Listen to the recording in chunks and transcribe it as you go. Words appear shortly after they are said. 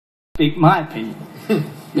speak my opinion.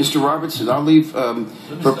 Mr. Robertson, I'll leave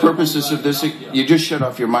for purposes of this. You just shut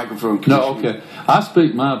off your microphone. No, okay. I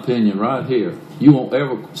speak my opinion right here. You won't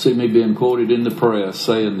ever see me being quoted in the press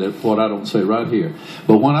saying that what I don't say right here.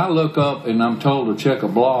 But when I look up and I'm told to check a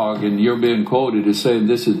blog and you're being quoted as saying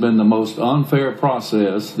this has been the most unfair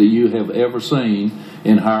process that you have ever seen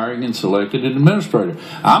in hiring and selecting an administrator,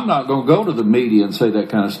 I'm not going to go to the media and say that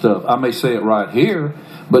kind of stuff. I may say it right here,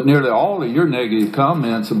 but nearly all of your negative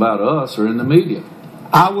comments about us are in the media.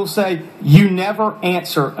 I will say you never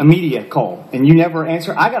answer a media call, and you never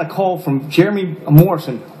answer. I got a call from Jeremy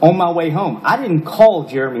Morrison on my way home. I didn't call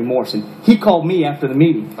Jeremy Morrison. He called me after the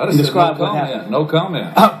meeting and described what happened. No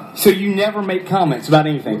comment. So you never make comments about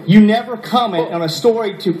anything. You never comment on a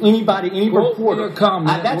story to anybody, any reporter.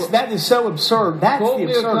 That is so absurd. That's the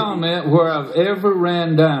absurdity. Quote me a comment where I've ever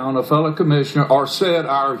ran down a fellow commissioner or said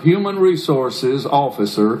our human resources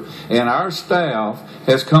officer and our staff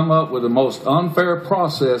has come up with the most unfair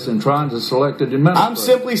process in trying to select an administrator. I'm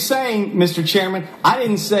simply saying, Mr. Chairman, I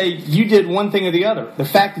didn't say you did one thing or the other. The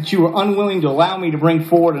fact that you were unwilling to allow me to bring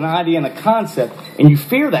forward an idea and a concept, and you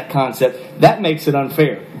fear that concept, that makes it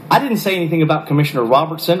unfair. I didn't say anything about Commissioner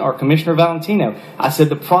Robertson or Commissioner Valentino. I said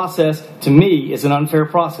the process, to me, is an unfair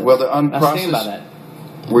process. Well, I stand by that.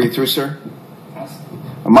 Were you through, sir?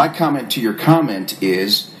 My comment to your comment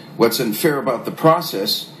is, what's unfair about the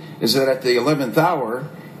process is that at the 11th hour,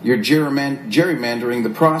 you're gerrymandering the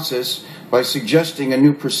process by suggesting a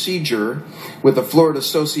new procedure with the Florida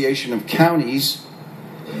Association of Counties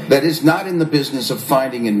that is not in the business of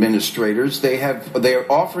finding administrators. They are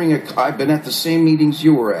offering I've been at the same meetings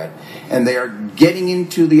you were at, and they are getting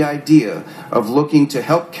into the idea of looking to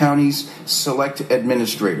help counties select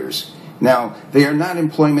administrators. Now, they are not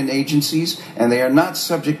employment agencies, and they are not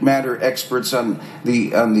subject matter experts on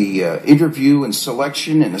the interview and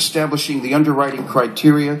selection and establishing the underwriting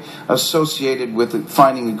criteria associated with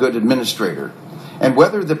finding a good administrator. And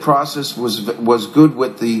whether the process was good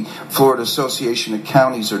with the Florida Association of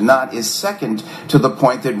Counties or not is second to the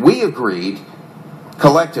point that we agreed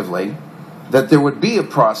collectively that there would be a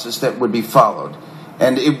process that would be followed.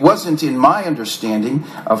 And it wasn't in my understanding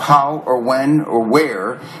of how or when or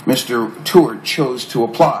where Mr. Touart chose to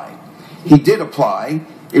apply. He did apply.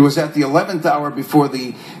 It was at the 11th hour before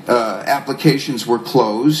the applications were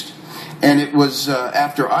closed. And it was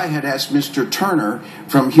after I had asked Mr. Turner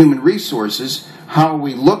from Human Resources, how are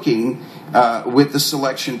we looking with the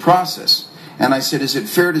selection process? And I said, is it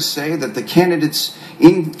fair to say that the candidates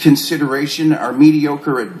in consideration are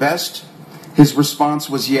mediocre at best? His response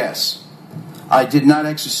was yes. I did not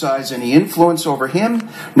exercise any influence over him,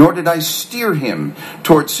 nor did I steer him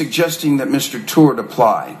towards suggesting that Mr. Touart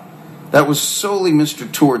apply. That was solely Mr.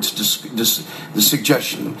 Touart's the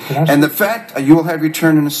suggestion. And the fact, you will have your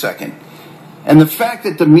turn in a second. And the fact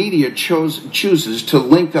that the media chooses to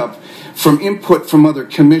link up from input from other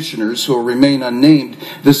commissioners who will remain unnamed,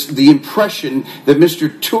 the impression that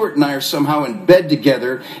Mr. Touart and I are somehow in bed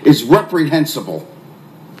together is reprehensible.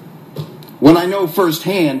 When I know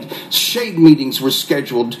firsthand, shade meetings were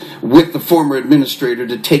scheduled with the former administrator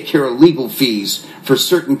to take care of legal fees for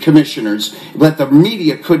certain commissioners that the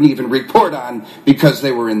media couldn't even report on because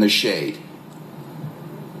they were in the shade.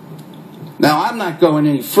 Now, I'm not going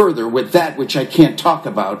any further with that which I can't talk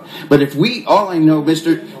about, but if all I know,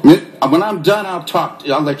 when I'm done,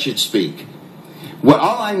 I'll let you speak. Well,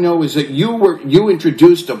 all I know is that you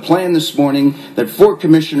introduced a plan this morning that 4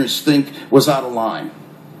 commissioners think was out of line.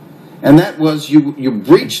 And that was you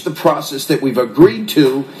breached the process that we've agreed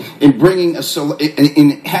to in bringing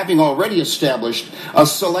in having already established a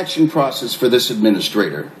selection process for this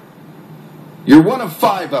administrator. You're one of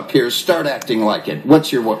 5 up here. Start acting like it.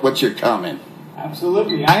 What's your comment?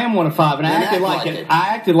 Absolutely. I am one of 5, and I acted like it.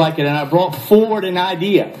 I acted like it, and I brought forward an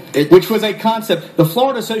idea, which was a concept. The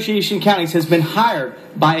Florida Association of Counties has been hired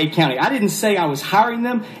by a county. I didn't say I was hiring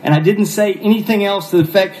them, and I didn't say anything else to the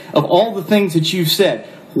effect of all the things that you've said.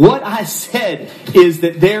 What I said is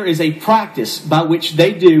that there is a practice by which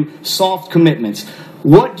they do soft commitments.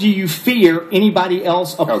 What do you fear anybody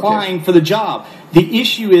else applying for the job? The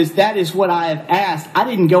issue is that is what I have asked. I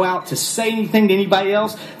didn't go out to say anything to anybody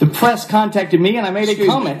else. The press contacted me, and I made a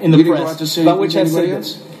comment in the press by which I said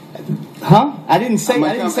this. Huh? I didn't say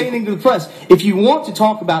anything to the press. If you want to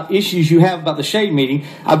talk about issues you have about the shade meeting,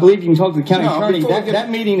 I believe you can talk to the county attorney.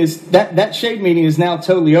 That shade meeting is now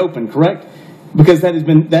totally open, correct? Because that has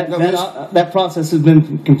been that process has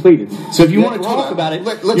been completed. So if you want to talk about it,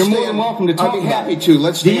 you're more than welcome to talk about it. I'd be happy to.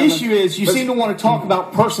 The issue is you seem to want to talk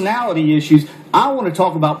about personality issues. I want to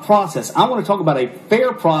talk about process. I want to talk about a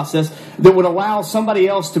fair process that would allow somebody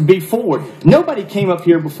else to be forward. Nobody came up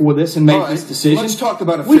here before this and made this decision. Let's talk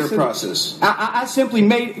about a fair process. I simply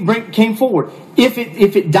came forward. If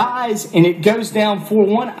it dies and it goes down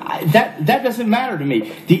 4-1, that doesn't matter to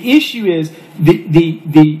me. The issue is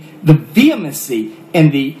the vehemency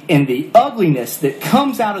and the ugliness that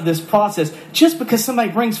comes out of this process just because somebody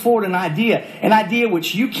brings forward an idea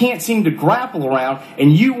which you can't seem to grapple around,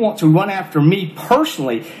 and you want to run after me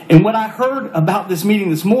personally. And what I heard about this meeting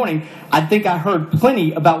this morning, I think I heard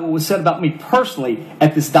plenty about what was said about me personally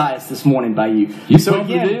at this dais this morning by you. So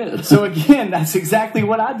again, that's exactly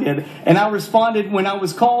what I did, and I responded when I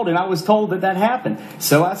was called, and I was told that happened.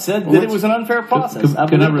 So I said that it was an unfair process.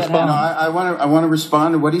 Can I respond? No, I want to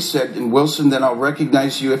respond to what he said, and Wilson, then I'll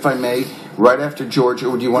recognize you, if I may, right after George,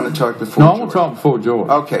 or do you want to talk before George? No, I want to talk before George.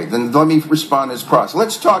 Okay, then let me respond to this process.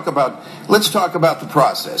 Let's talk about the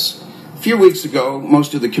process. A few weeks ago,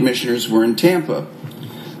 most of the commissioners were in Tampa.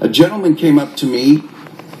 A gentleman came up to me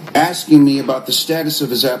asking me about the status of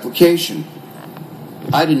his application.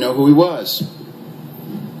 I didn't know who he was.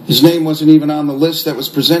 His name wasn't even on the list that was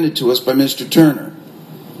presented to us by Mr. Turner.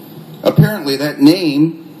 Apparently, that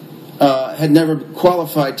name had never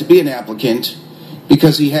qualified to be an applicant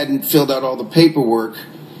because he hadn't filled out all the paperwork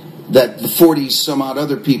that the 40-some-odd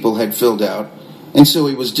other people had filled out, and so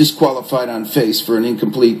he was disqualified on face for an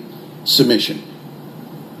incomplete submission.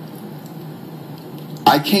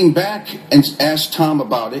 I came back and asked Tom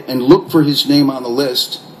about it and looked for his name on the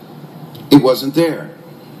list. It wasn't there.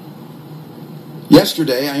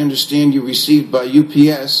 Yesterday, I understand you received by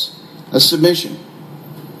UPS a submission.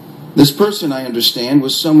 This person, I understand,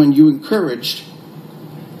 was someone you encouraged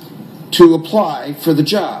to apply for the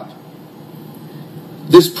job.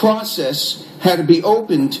 This process had to be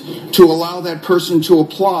opened to allow that person to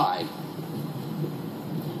apply.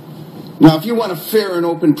 Now, if you want a fair and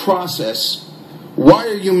open process, why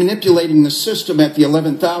are you manipulating the system at the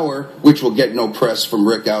 11th hour, which will get no press from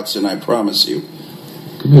Rick Outson, I promise you?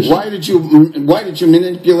 Why did you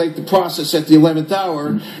manipulate the process at the 11th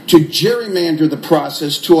hour to gerrymander the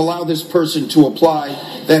process to allow this person to apply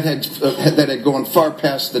that had gone far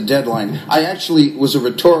past the deadline? I actually was a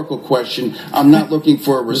rhetorical question. I'm not looking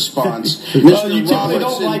for a response. Well, you typically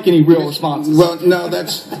don't like any real responses. Well, no,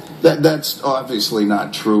 that's obviously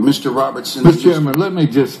not true. Mr. Robertson. Mr. Chairman, let me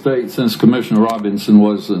just state, since Commissioner Robinson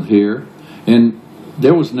wasn't here, and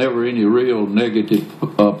there was never any real negative,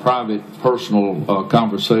 private, personal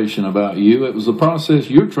conversation about you. It was the process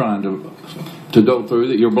you're trying to go through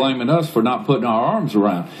that you're blaming us for not putting our arms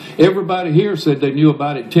around. Everybody here said they knew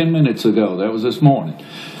about it 10 minutes ago. That was this morning.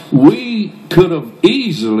 We could have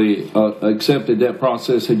easily accepted that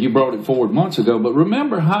process had you brought it forward months ago, but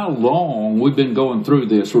remember how long we've been going through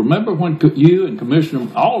this. Remember when you and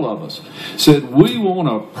Commissioner, all of us, said we want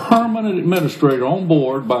a permanent administrator on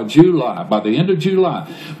board by July, by the end of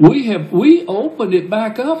July. We opened it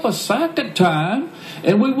back up a second time,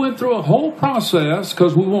 and we went through a whole process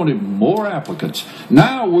because we wanted more applicants.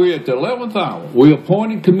 Now we're at the 11th hour. We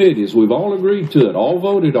appointed committees. We've all agreed to it, all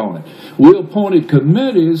voted on it. We appointed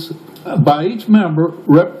committees by each member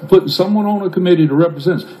putting someone on a committee to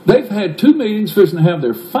represent us. They've had 2 meetings, fixing to have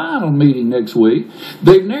their final meeting next week.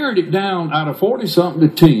 They've narrowed it down out of 40-something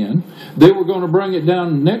to 10. They were going to bring it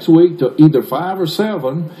down next week to either 5 or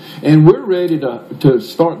 7, and we're ready to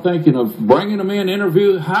start thinking of bringing them in,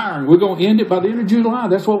 interview, hiring. We're going to end it by the end of July.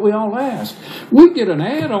 That's what we all asked. We get an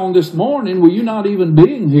ad on this morning with you not even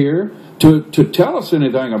being here to tell us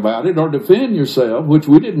anything about it or defend yourself, which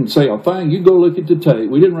we didn't say a thing. You go look at the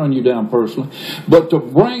tape. We didn't run you down personally. But to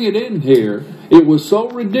bring it in here, it was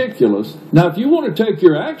so ridiculous. Now, if you want to take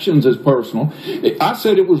your actions as personal, I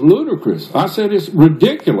said it was ludicrous. I said it's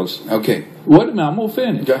ridiculous. Okay. Wait a minute, I'm going to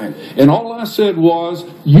finish. Go ahead. And all I said was,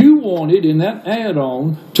 you wanted in that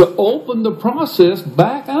add-on to open the process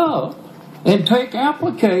back up and take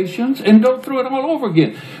applications and go through it all over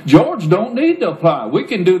again. George don't need to apply. We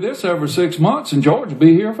can do this every 6 months and George will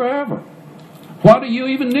be here forever. Why do you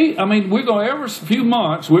even need? I mean, we're going every few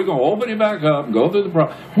months, we're going to open it back up and go through the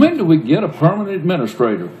process. When do we get a permanent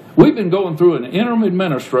administrator? We've been going through an interim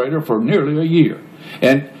administrator for nearly a year.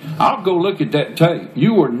 And I'll go look at that tape.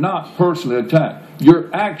 You were not personally attacked.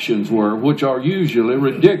 Your actions were, which are usually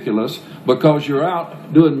ridiculous because you're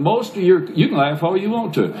out doing most of your, you can laugh all you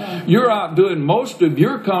want to, you're out doing most of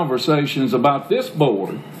your conversations about this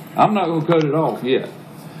board. I'm not going to cut it off yet.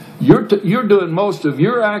 You're doing most of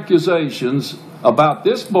your accusations about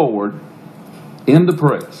this board in the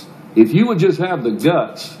press. If you would just have the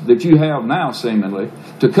guts that you have now, seemingly,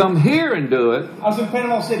 to come here and do it. I was in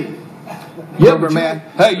Panama City. Yeah,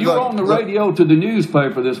 hey, you were on the radio to the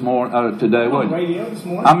newspaper this morning, today, wasn't you? Radio this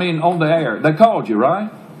morning? I mean, on the air. They called you, right?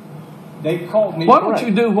 They called me. Why don't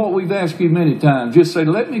you do what we've asked you many times? Just say,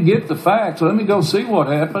 let me get the facts. Let me go see what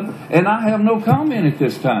happened. And I have no comment at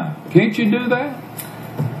this time. Can't you do that?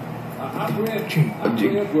 I've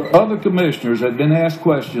read where other commissioners have been asked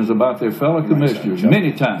questions about their fellow commissioners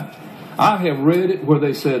many times. I have read it where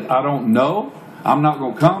they said, I don't know. I'm not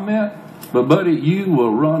going to comment. But, buddy, you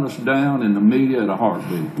will run us down in the media at a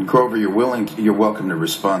heartbeat. Grover, you're welcome to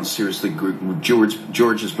respond. Seriously,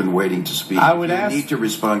 George has been waiting to speak. If you need to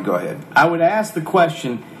respond, go ahead. I would ask the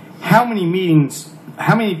question, how many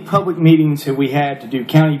public meetings have we had to do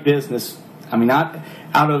county business? I mean, out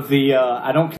of the, I don't